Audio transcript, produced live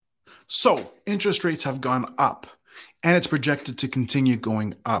So interest rates have gone up and it's projected to continue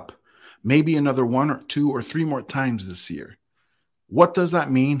going up, maybe another one or two or three more times this year. What does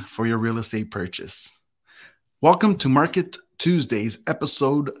that mean for your real estate purchase? Welcome to Market Tuesdays,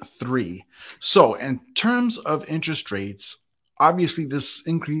 episode 3. So, in terms of interest rates, obviously this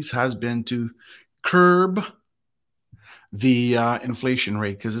increase has been to curb the inflation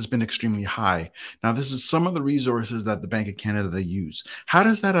rate because it's been extremely high. Now, this is some of the resources that the Bank of Canada they use. How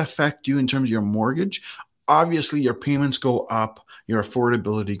does that affect you in terms of your mortgage? Obviously, your payments go up, your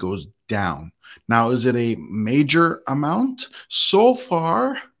affordability goes down. Now, is it a major amount? So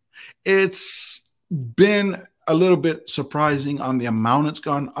far, it's been a little bit surprising on the amount it's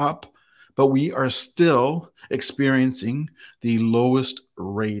gone up, but we are still experiencing the lowest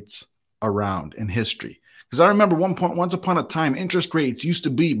rates around in history. Because I remember once upon a time, interest rates used to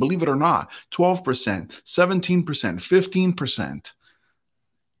be, believe it or not, 12%, 17%, 15%.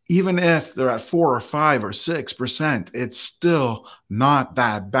 Even if they're at 4 or 5 or 6%, it's still not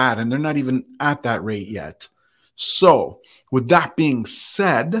that bad. And they're not even at that rate yet. So, with that being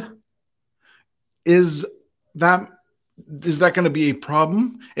said, is that going to be a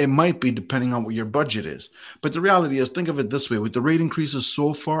problem? It might be, depending on what your budget is. But the reality is, think of it this way. With the rate increases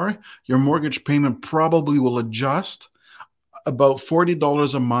so far, your mortgage payment probably will adjust about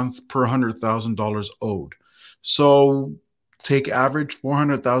 $40 a month per $100,000 owed. So take average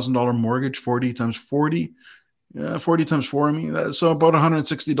 $400,000 mortgage, 40 times 40. 40 times 4, so about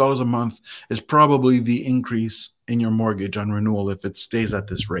 $160 a month is probably the increase in your mortgage on renewal if it stays at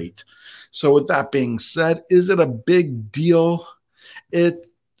this rate. So with that being said, is it a big deal? It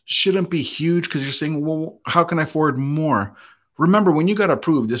shouldn't be huge because you're saying, well, how can I afford more? Remember, when you got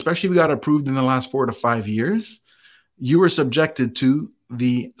approved, especially if you got approved in the last 4 to 5 years, you were subjected to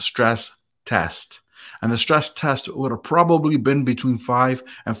the stress test. And the stress test would have probably been between 5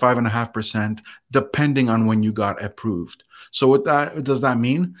 and 5.5%, depending on when you got approved. So what does that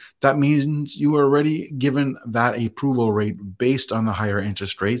mean? That means you were already given that approval rate based on the higher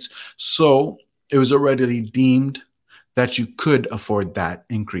interest rates. So it was already deemed that you could afford that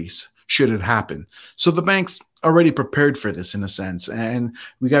increase should it happen. So the bank's already prepared for this in a sense. And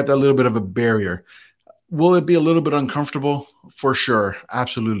we got that little bit of a barrier. Will it be a little bit uncomfortable? For sure.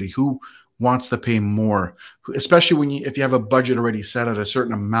 Absolutely. Who wants to pay more, especially if you have a budget already set at a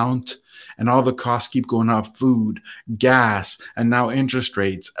certain amount and all the costs keep going up, food, gas, and now interest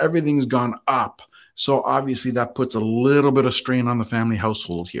rates, everything's gone up. So obviously that puts a little bit of strain on the family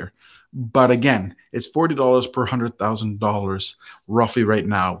household here. But again, it's $40 per $100,000 roughly right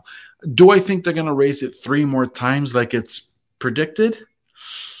now. Do I think they're going to raise it 3 more times like it's predicted?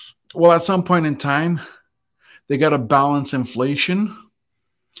 Well, at some point in time, they got to balance inflation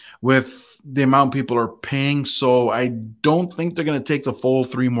with the amount people are paying. So I don't think they're going to take the full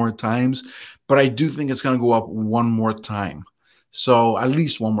 3 more times, but I do think it's going to go up 1 more time. So at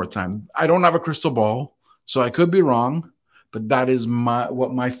least 1 more time. I don't have a crystal ball, so I could be wrong, but that is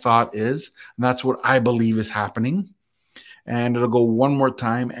what my thought is. And that's what I believe is happening. And it'll go 1 more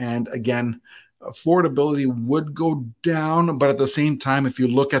time. And again, affordability would go down, but at the same time, if you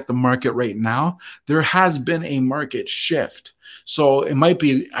look at the market right now, there has been a market shift. So it might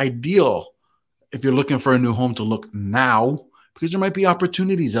be ideal if you're looking for a new home to look now, because there might be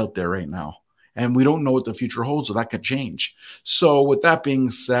opportunities out there right now, and we don't know what the future holds, so that could change. So with that being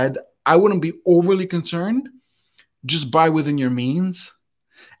said, I wouldn't be overly concerned. Just buy within your means.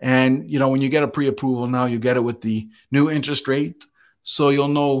 And, when you get a pre-approval now, you get it with the new interest rate. So you'll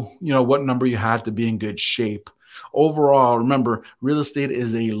know, what number you have to be in good shape. Overall, remember, real estate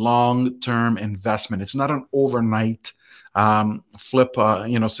is a long-term investment. It's not an overnight flip,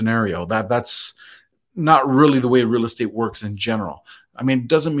 scenario. That's not really the way real estate works in general. It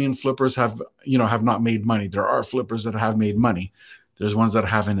doesn't mean flippers have not made money. There are flippers that have made money. There's ones that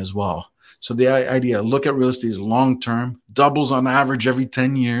haven't as well. So the idea, look at real estate as long-term, doubles on average every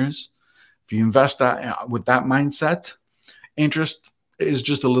 10 years. If you invest that with that mindset, interest is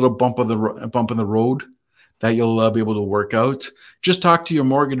just a little bump in the road that you'll be able to work out. Just talk to your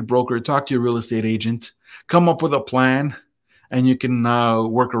mortgage broker, talk to your real estate agent, come up with a plan, and you can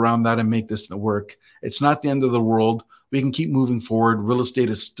work around that and make this work. It's not the end of the world. We can keep moving forward. Real estate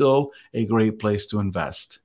is still a great place to invest.